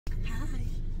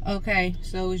Okay,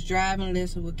 so it's driving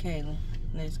lesson with Kayla.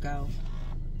 Let's go.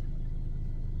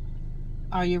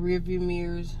 Are your rearview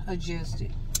mirrors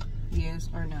adjusted? Yes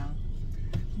or no?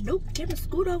 Nope. Can I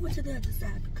scoot over to the other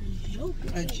side? Because nope.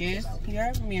 Adjust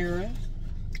your mirrors.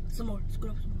 Some more. Scoot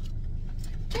over some more.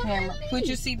 Camera. Put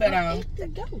your seatbelt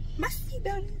on. Go. My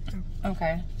seatbelt is on.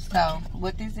 Okay. So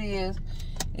what this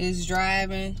is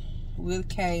driving with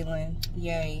Kaylin.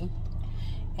 Yay.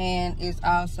 And it's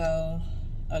also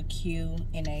a cue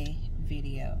in a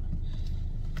video.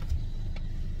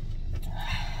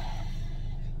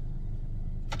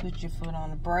 Put your foot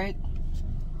on the brake.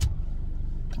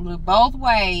 Look both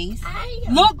ways.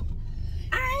 Look.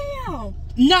 I am.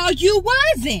 No, you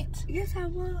wasn't. Yes, I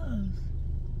was.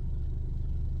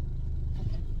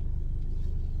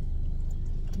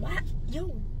 What?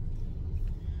 Yo.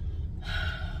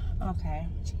 Okay.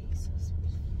 Jesus.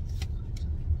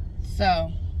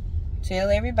 So, tell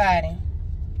everybody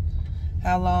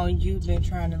how long you've been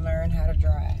trying to learn how to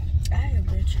drive. I have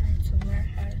been trying to learn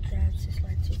how to drive since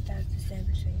like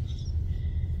 2017.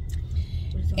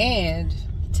 And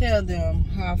tell them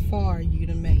how far you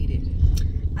done made it.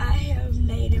 I have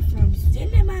made it from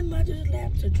sitting in my mother's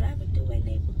lap to driving through a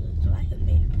neighborhood. So I have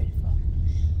made it pretty far.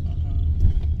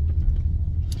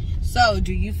 So,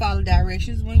 do you follow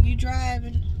directions when you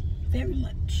driving? Very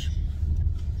much.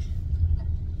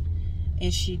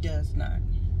 And she does not.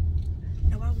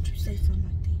 Now, why would you say something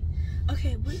like that?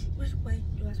 Okay, which way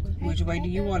do I supposed to go? Which way do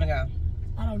you want to go?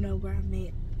 I don't know where I'm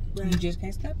at. You just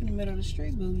can't stop in the middle of the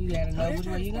street, boo. You gotta know which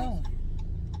way you going.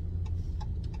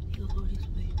 You go this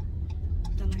way.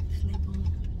 I like this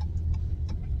neighborhood.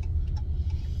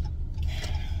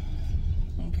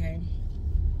 Okay.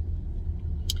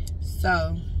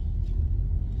 So,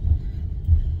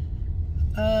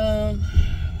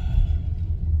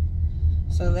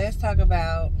 so let's talk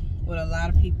about what a lot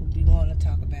of people be wanting to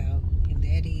talk about, and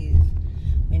that is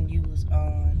when you was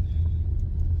on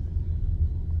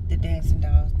the Dancing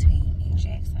Dolls team in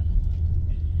Jackson.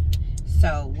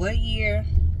 So, what year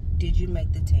did you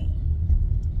make the team?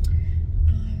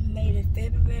 Made it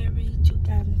February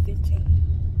 2015.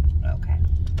 Okay.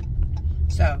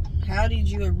 So, how did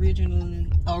you originally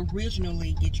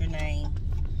get your name,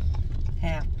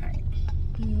 Half Pint?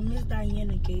 Miss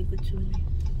Diana gave it to me.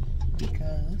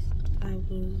 Because? I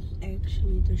was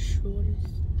actually the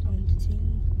shortest on the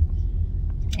team.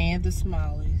 And the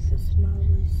smallest. The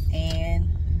smallest. And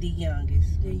the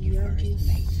youngest. The when you youngest. First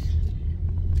made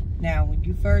it. Now, when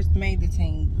you first made the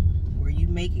team, were you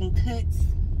making cuts?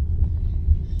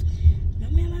 No,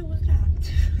 ma'am, I was not.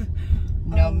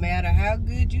 No matter how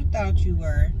good you thought you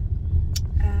were,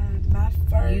 my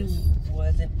first. You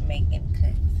wasn't making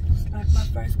cuts. Like my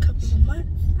first couple of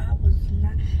months,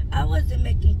 I wasn't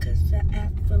making cuts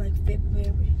after like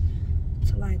February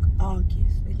to like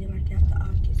August. And then like after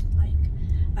August, like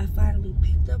I finally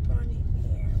picked up on it.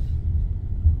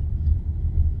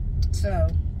 And So,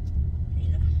 you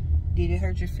know, did it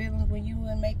hurt your feelings when you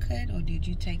wouldn't make cut, or did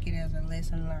you take it as a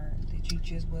lesson learned that you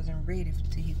just wasn't ready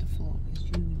to hit the floor?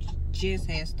 Because you just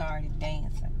had started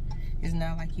dancing. It's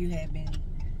not like you had been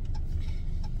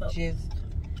just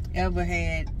ever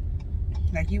had,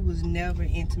 like you was never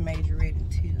into majorette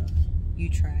until you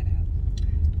tried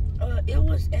out. It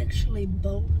was actually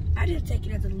both. I didn't take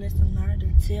it as a lesson learned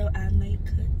until I made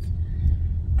cuts.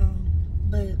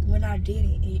 But when I did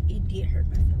it, it did hurt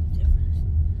my feelings at first.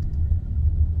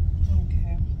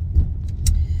 Okay.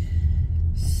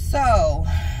 So,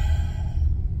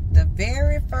 the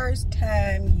very first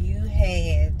time you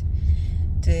had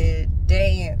to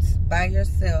dance by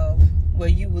yourself, where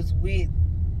you was with,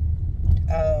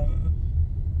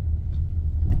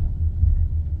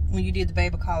 when you did the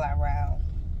baby call out round,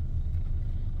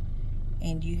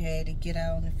 and you had to get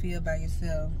out on the field by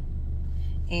yourself,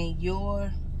 and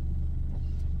your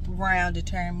round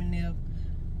determined if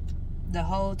the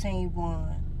whole team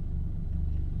won.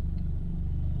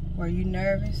 Were you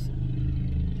nervous?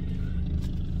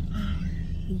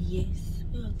 Yes.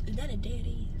 Is that a dead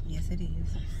end? Yes, it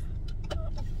is.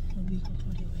 Let me go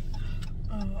put it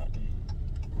away.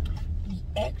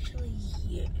 Actually,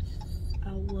 yes.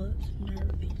 I was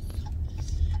nervous.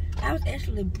 I was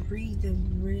actually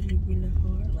breathing really, really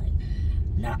hard. Like,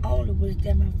 not only was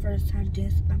that my first time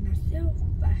dancing by myself,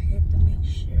 but I had to make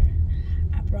sure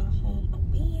I brought home a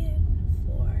win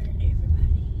for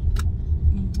everybody.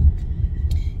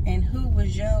 Mm-hmm. And who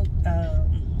was your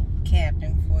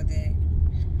captain for that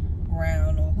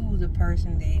round, or who was the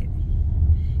person that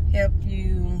helped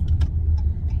you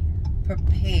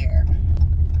prepare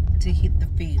to hit the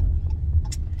field?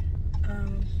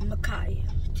 Micaiah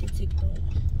Titico.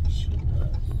 She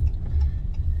was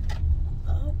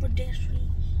a pedestrian.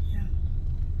 Yeah.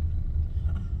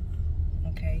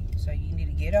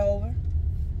 get over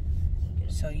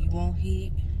so you won't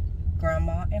hit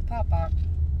Grandma and Papa.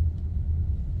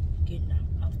 Getting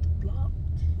off the block.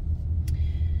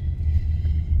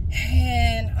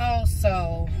 And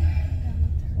also,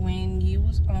 when you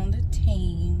was on the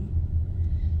team,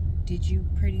 did you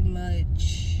pretty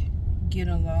much get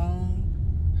along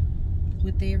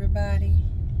with everybody?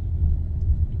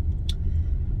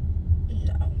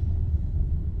 No.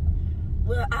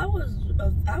 Well, I was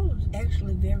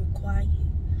actually very quiet.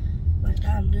 Like,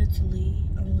 I literally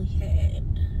only had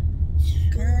two.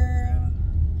 Girl,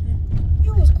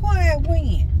 you was quiet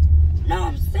when? No,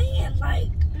 I'm saying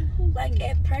like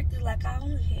at practice, like I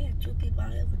only had 2 people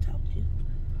I ever talked to.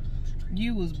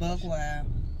 You was buck wild.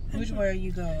 Which way are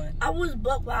you going? I was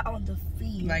buck wild on the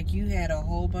field. Like you had a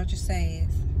whole bunch of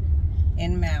sass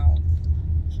and mouth.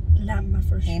 Not my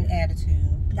first year. And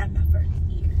attitude. Not my first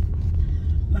year.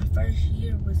 My first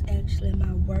year was actually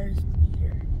my worst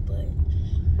year. But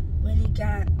when it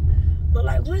got, but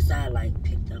like once I like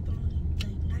picked up on it,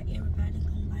 like not everybody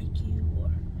gonna like you,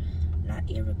 or not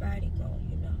everybody gonna,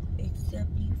 you know, accept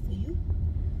you for you.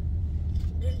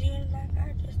 Then like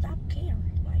I just stopped caring.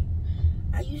 Like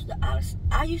I used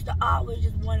to always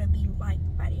just want to be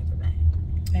liked by everybody.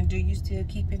 And do you still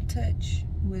keep in touch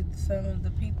with some of the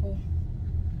people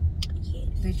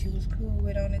that you was cool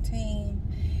with on the team?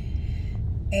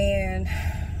 And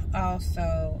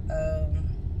also,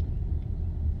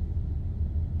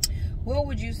 what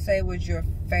would you say was your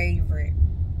favorite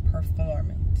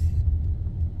performance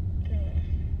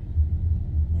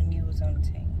when you was on the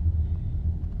team?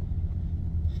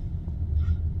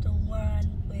 The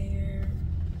one where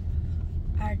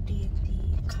I did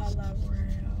the call out round.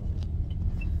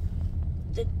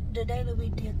 The day that we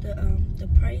did the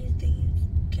praise dance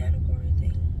category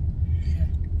thing.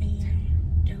 And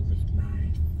that was my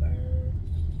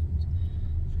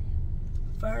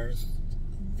first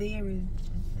very,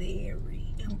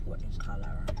 very important call out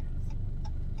round.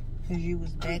 Cause you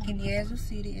was back in Yazoo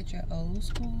City at your old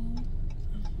school.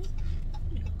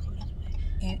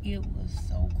 And it was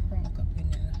so crunk up in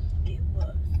there. It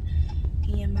was.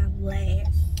 And my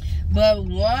last. But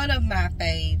one of my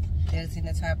faves that's in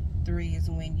the top 3 is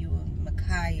when you and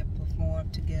Micaiah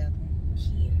performed together.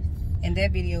 Yes. And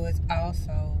that video is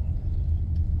also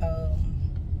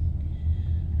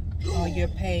on your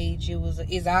page.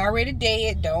 It's already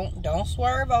dead. Don't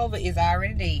swerve over. It's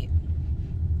already dead.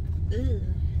 Ugh.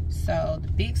 So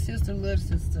the Big Sister Little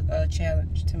Sister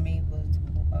challenge to me was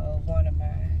one of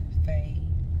my faves.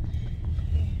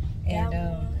 And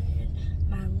that one,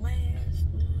 my last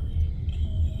one,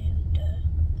 and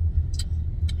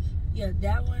yeah,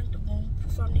 that one, the one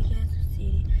from the Kansas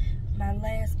City. My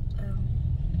last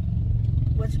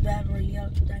was Battle Royale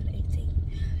 2018.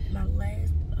 My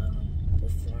last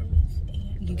performance.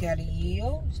 And you gotta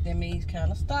yield. That means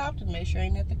kind of stop to make sure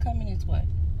ain't nothing coming this way.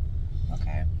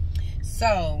 Okay.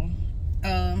 So,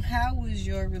 how was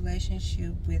your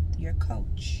relationship with your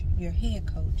coach, your head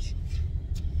coach?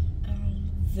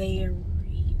 Very,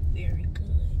 very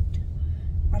good.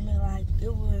 I mean, like,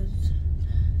 it was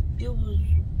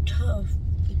tough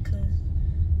because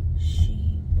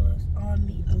she was on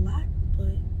me a lot,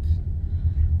 but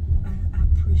I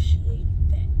appreciated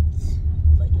that.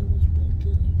 But it was really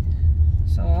good.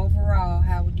 So overall,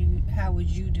 how would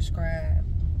you describe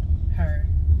her?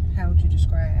 How would you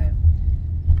describe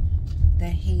the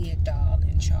head doll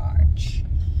in charge?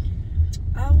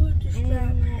 I would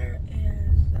describe her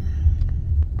as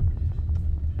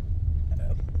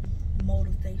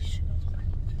motivational.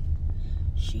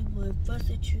 She would fuss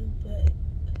at you, but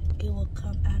it will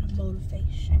come out of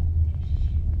motivation.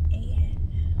 And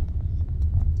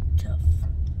tough.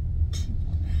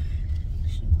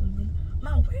 She would be,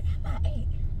 Mom, where am I at?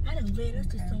 I done led us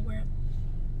to somewhere.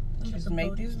 Just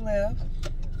make this left.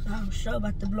 I'm sure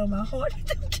about to blow my heart.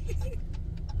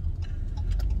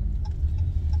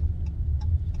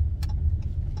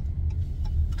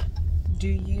 Do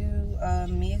you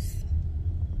miss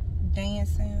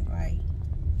dancing? Like,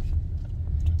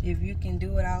 if you can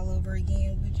do it all over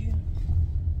again, would you?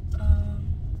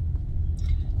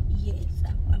 Yes,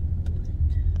 I would.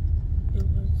 It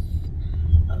was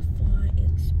a fun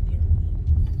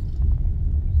experience.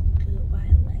 Good while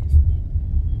it lasted.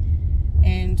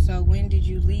 And so when did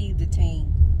you leave the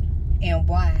team? And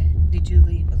why did you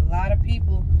leave? Because a lot of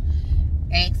people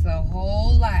ask a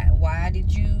whole lot. Why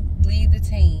did you leave the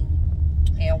team?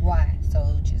 And why?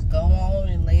 So just go on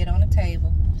and lay it on the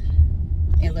table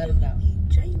and let them know.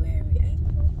 January,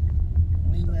 April.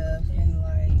 We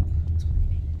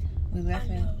left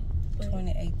in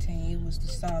 2018. It was the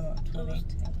summer of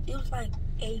 2018. It was like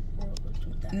April of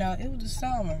 2000. No, it was the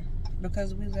summer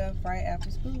because we left right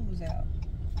after school was out.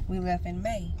 We left in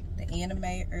May, the end of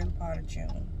May, early part of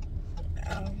June.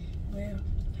 Well,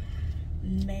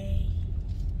 May,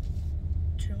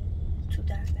 June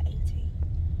 2018.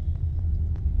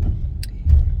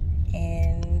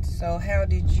 And so how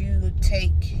did you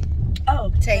take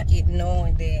it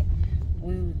knowing that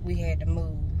we had to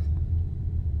move?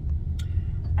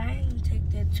 I didn't take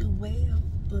that too well,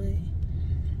 but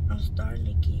I'm starting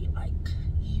to get like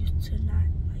used to not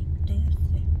like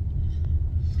dancing.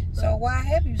 So why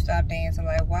have you stopped dancing?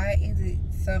 Like, why is it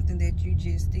something that you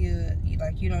just still,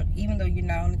 like, you don't, even though you're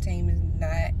not on the team, is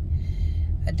not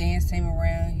a dance team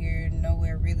around here,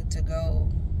 nowhere really to go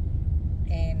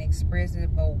and express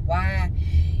it, but why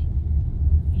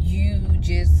you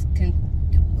just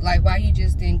why you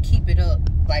just didn't keep it up?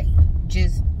 Like,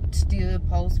 just still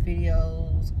post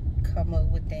videos, come up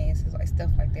with dances, like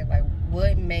stuff like that. Like,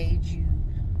 what made you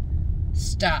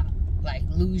stop, like,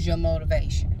 lose your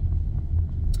motivation?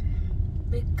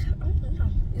 Because, I don't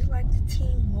know, it's like the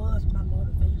team was my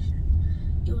motivation.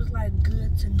 It was like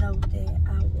good to know that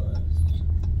I was,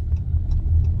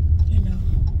 you know,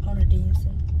 on a dance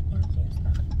line.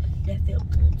 That felt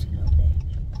good to know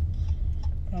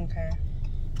that. Okay.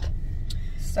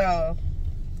 So,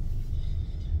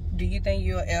 do you think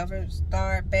you'll ever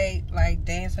start back, like,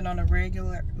 dancing on a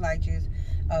regular, like, just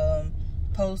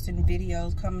posting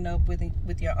videos, coming up with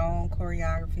your own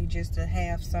choreography, just to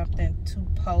have something to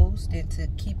post and to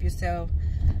keep yourself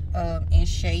in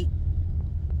shape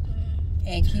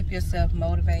and keep yourself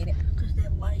motivated? Because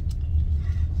that, like,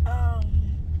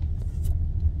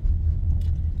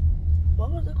 what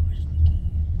was the question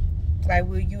again? Like,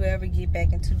 will you ever get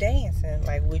back into dancing?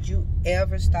 Like, would you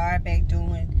ever start back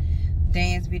doing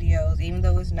dance videos, even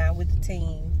though it's not with the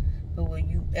team? But will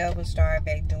you ever start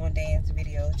back doing dance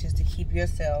videos just to keep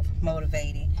yourself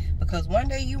motivated? Because one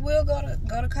day you will go to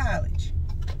college,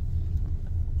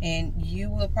 and you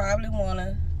will probably want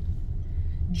to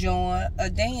join a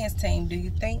dance team. Do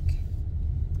you think?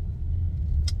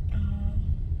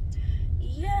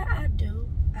 Yeah, I do.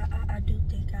 I do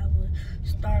think I would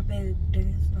start back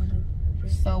dancing on a.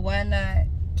 So why not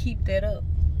keep that up?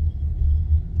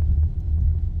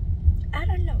 I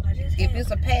don't know. I just if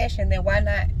it's a passion, then why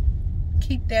not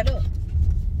keep that up?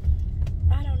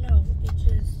 I don't know. It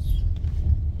just,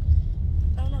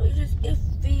 I don't know. It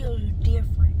feels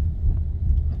different.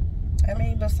 I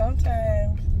mean, but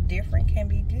sometimes different can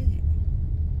be good.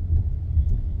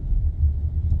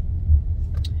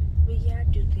 But yeah, I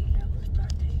do think I would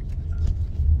start taking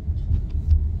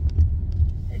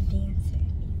dancing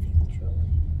eventually.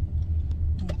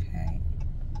 Okay.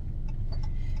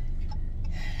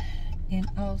 And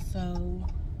also,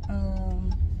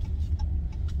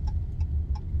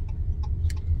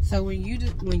 so when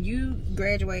you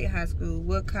graduate high school,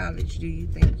 what college do you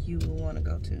think you will want to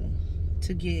go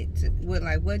to get to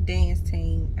what dance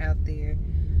team out there?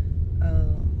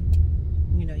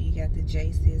 You know, you got the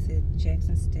JCs at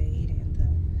Jackson State and the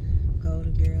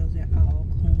Golden Girls at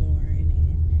Alcorn,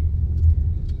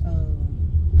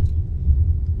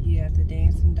 and you got the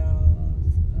Dancing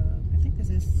Dolls. I think this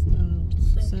is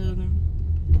Southern,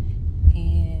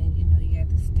 and you know you got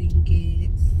the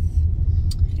Stinkettes,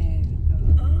 and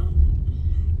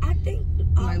I think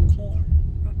Alcorn.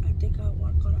 I think I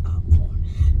want to go to Alcorn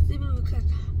simply because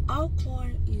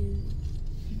Alcorn is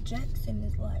Jackson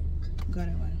is like go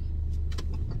that way.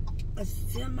 A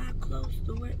semi-close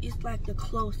to where it's like the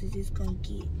closest it's gonna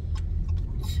get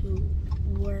to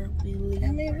where we live.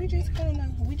 I mean, we just kind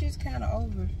of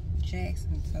over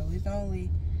Jackson, so it's only,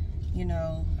 you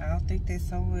know, I don't think there's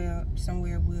somewhere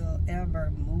we'll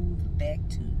ever move back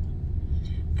to.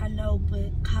 I know,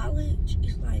 but college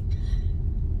is like,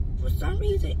 for some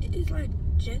reason, it's like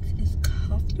Jackson is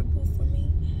comfortable for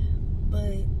me,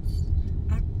 but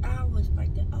I always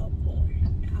like the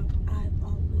Alcorn. I've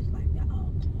always liked the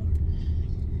Alcorn.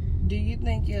 Do you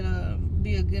think it'll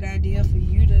be a good idea for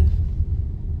you to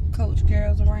coach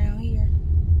girls around here?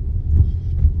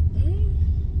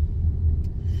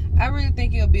 I really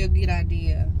think it'll be a good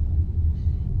idea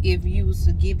if you was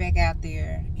to get back out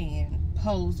there and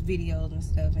post videos and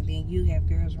stuff, and then you have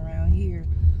girls around here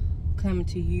coming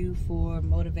to you for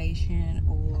motivation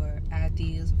or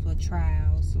ideas for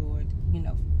trials or, you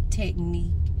know,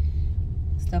 technique,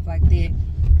 stuff like that.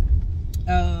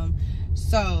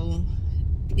 So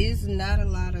it's not a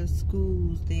lot of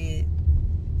schools that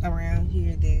around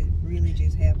here that really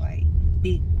just have like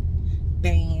big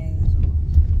bands or,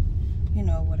 you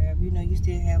know, whatever. You know, you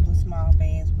still have the small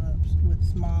bands with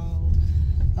small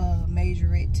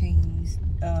majorette teams.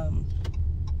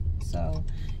 So,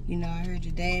 you know, I heard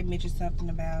your dad mention something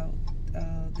about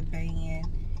the band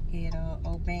at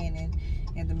O'Bannon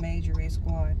and the Majorette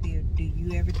Squad there, do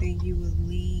you ever think you would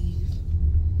leave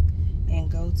and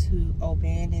go to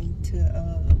O'Bannon to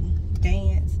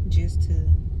dance just to,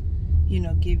 you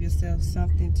know, give yourself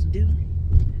something to do?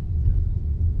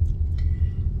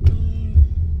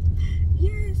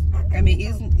 Yes. I mean,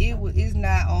 it's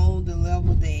not on the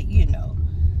level that, you know,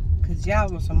 because y'all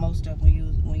was some most stuff when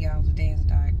y'all was a dance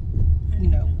dark, you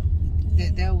know,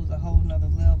 that was a whole nother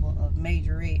level of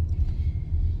majorette.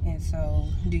 And so,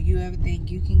 do you ever think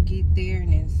you can get there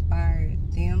and inspire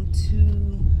them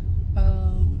to,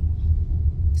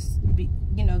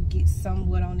 you know, get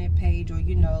somewhat on that page, or,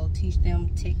 you know, teach them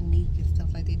technique and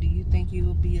stuff like that? Do you think you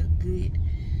will be a good,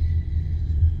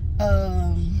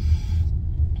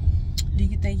 do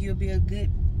you think you'll be a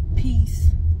good piece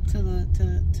to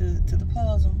the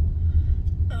puzzle?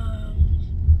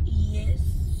 Yes,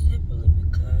 simply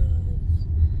because,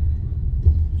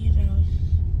 you know,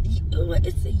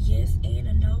 it's a yes and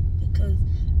a no, because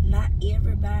not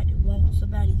everybody wants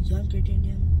somebody younger than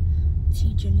them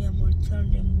teaching them or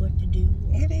telling them what to do.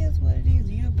 It is what it is.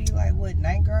 You'll be like, what,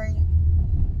 9th grade?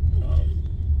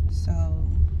 So,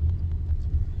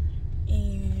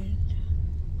 and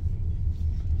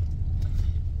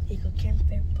it could come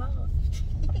back far.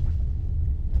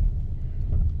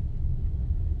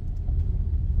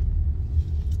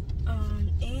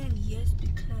 And yes,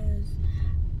 because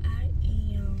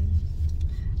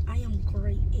I am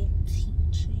great at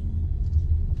teaching.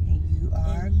 and you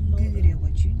are good at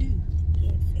what you do.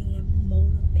 Yes, and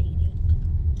motivating.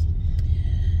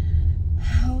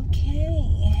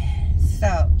 Okay,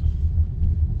 so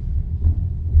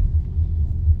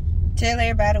tell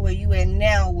everybody where you at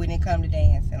now when it come to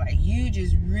dancing. Like, you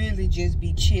just really just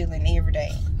be chilling every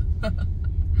day.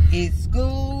 It's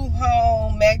school,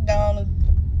 home, McDonald's,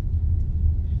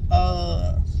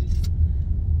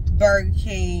 Burger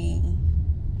King,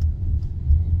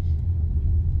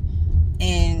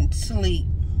 and sleep.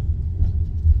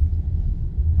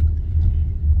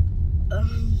 The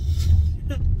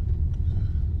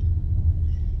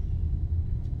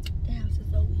house is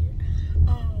so weird.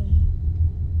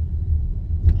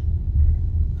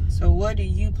 So what do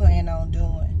you plan on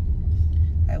doing?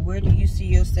 Like, where do you see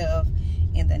yourself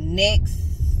in the next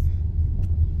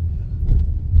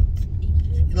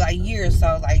year or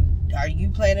so? Like, are you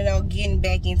planning on getting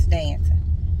back into dancing?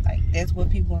 Like, that's what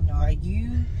people want to know. Are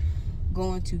you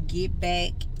going to get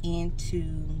back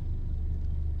into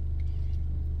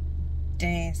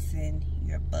dancing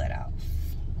your butt off?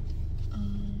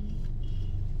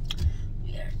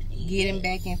 Getting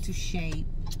back into shape?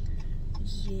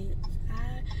 Yes,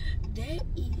 that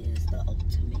is the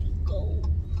ultimate goal.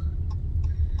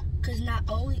 Because not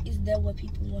only is that what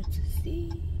people want to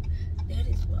see, that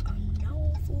is what I'm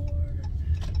known for.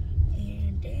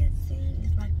 And dancing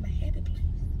is like my happy place.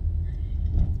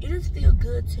 It just feels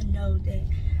good to know that,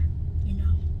 you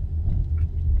know,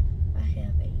 I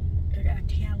have a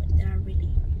talent that I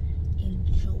really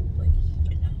enjoy.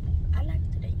 You know, I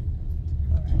like to dance.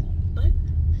 But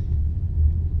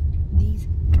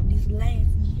these last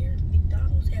years,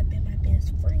 McDonald's have been my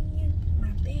best friend.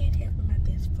 My bed has been my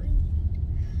best friend.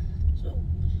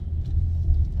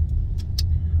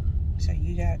 So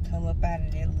you gotta come up out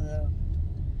of that little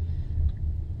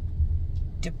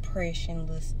depression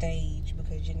little stage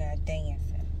because you're not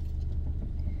dancing.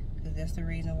 Because that's the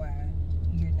reason why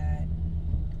you're not.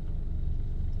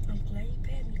 I'm glad you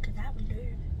passed me, because I was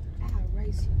there. I'll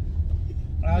race you.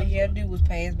 All you had to do was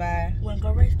pass by. When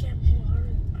go race camp, I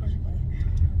was like,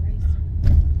 I'll race.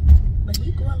 But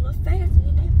he going a little faster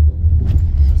in that pool.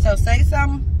 So say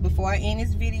something before I end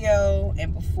this video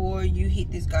and before you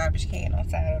hit this garbage can on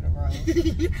the side of the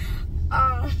road.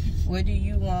 What do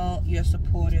you want your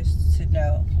supporters to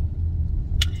know?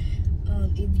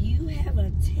 If you have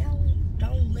a talent,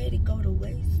 don't let it go to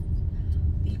waste,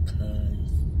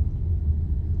 because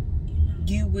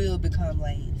you will become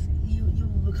lazy. You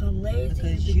will become lazy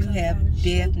because you have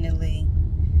definitely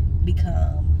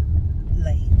become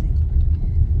lazy.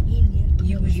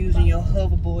 You was using your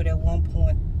hoverboard at one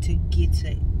point to get to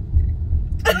any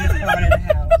part of the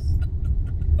house.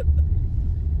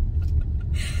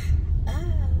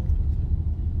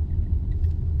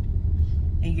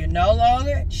 And you're no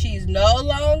longer, she's no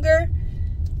longer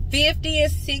 50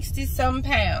 and 60 some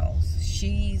pounds.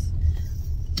 She's,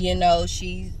 you know,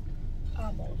 she's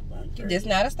almost 130. That's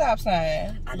not a stop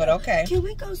sign, but okay. Can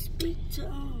we go speak to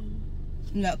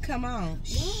No, come on. Why?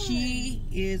 She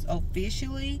is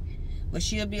officially, well,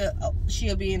 she'll be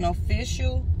an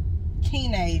official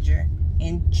teenager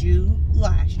in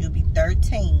July. She'll be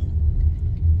 13.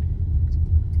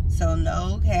 So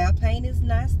no, cow paint is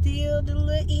not still the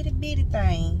little itty bitty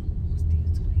thing.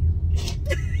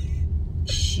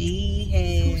 she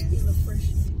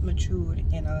has matured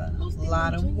in a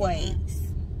lot of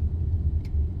ways.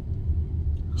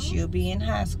 She'll be in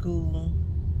high school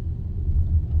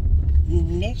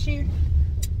next year,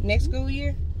 next school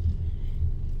year.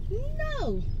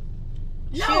 No.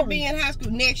 She'll be in high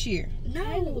school next year. No,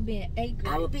 I will be in 8th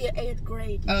grade. I will be in 8th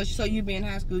grade. Oh, so you'll be in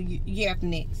high school year after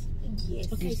next.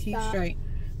 Yes. Okay, just keep straight.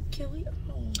 Can we?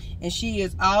 And she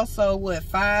is also what,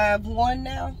 5'1"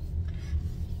 now?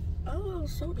 Oh,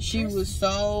 so she was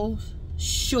so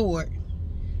short.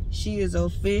 She is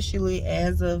officially,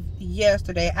 as of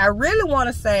yesterday. I really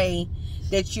want to say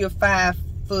that you're 5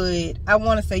 foot. I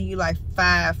want to say you like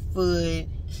 5 foot.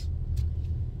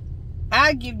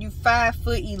 I give you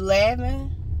 5'11".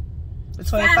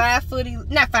 Between 5 foot,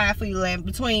 not 5 foot 11,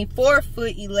 between 4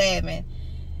 foot 11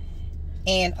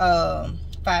 and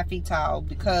 5 feet tall,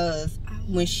 because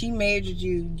when she measured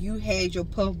you, you had your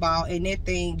puff ball and that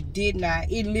thing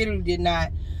it literally did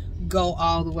not go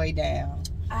all the way down.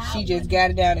 She just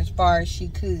got it down as far as she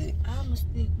could. I'm gonna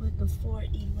stick with the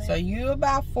 4'11". So you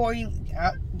about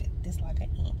that's like an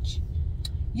inch.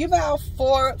 You about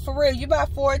for real, you about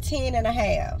 4'10" and a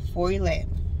half, 4'11".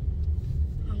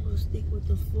 I'm gonna stick with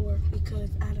the 4 because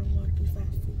I don't want to be 5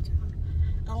 feet tall.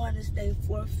 I want to stay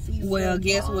 4 feet. Well,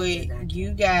 guess what?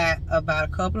 You got about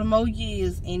a couple of more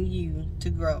years in you to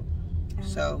grow.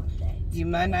 So you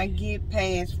might not get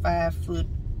past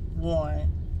 5'1",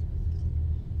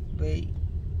 but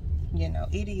you know,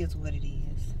 it is what it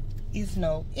is. It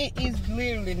is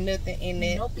literally nothing in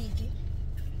that. No biggie.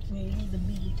 Well, it is a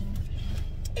biggie to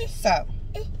me. So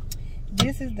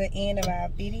this is the end of our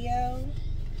video.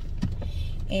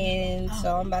 And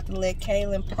so I'm about to let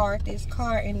Kaylin park this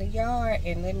car in the yard.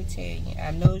 And let me tell you,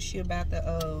 I know she about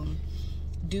to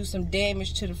do some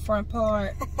damage to the front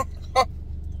part.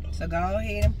 So go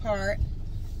ahead and park.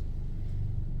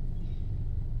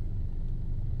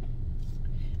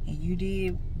 And you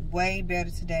did way better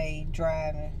today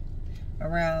driving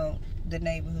around the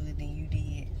neighborhood than you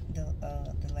did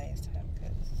the last time.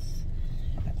 Because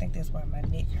I think that's why my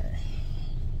neck hurt.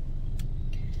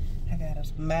 I got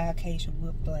a mild case of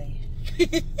whip blade.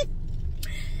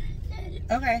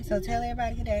 Okay, so tell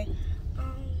everybody good day.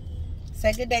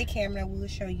 Say good day, Cameron. We'll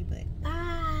show you, but.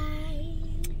 Bye.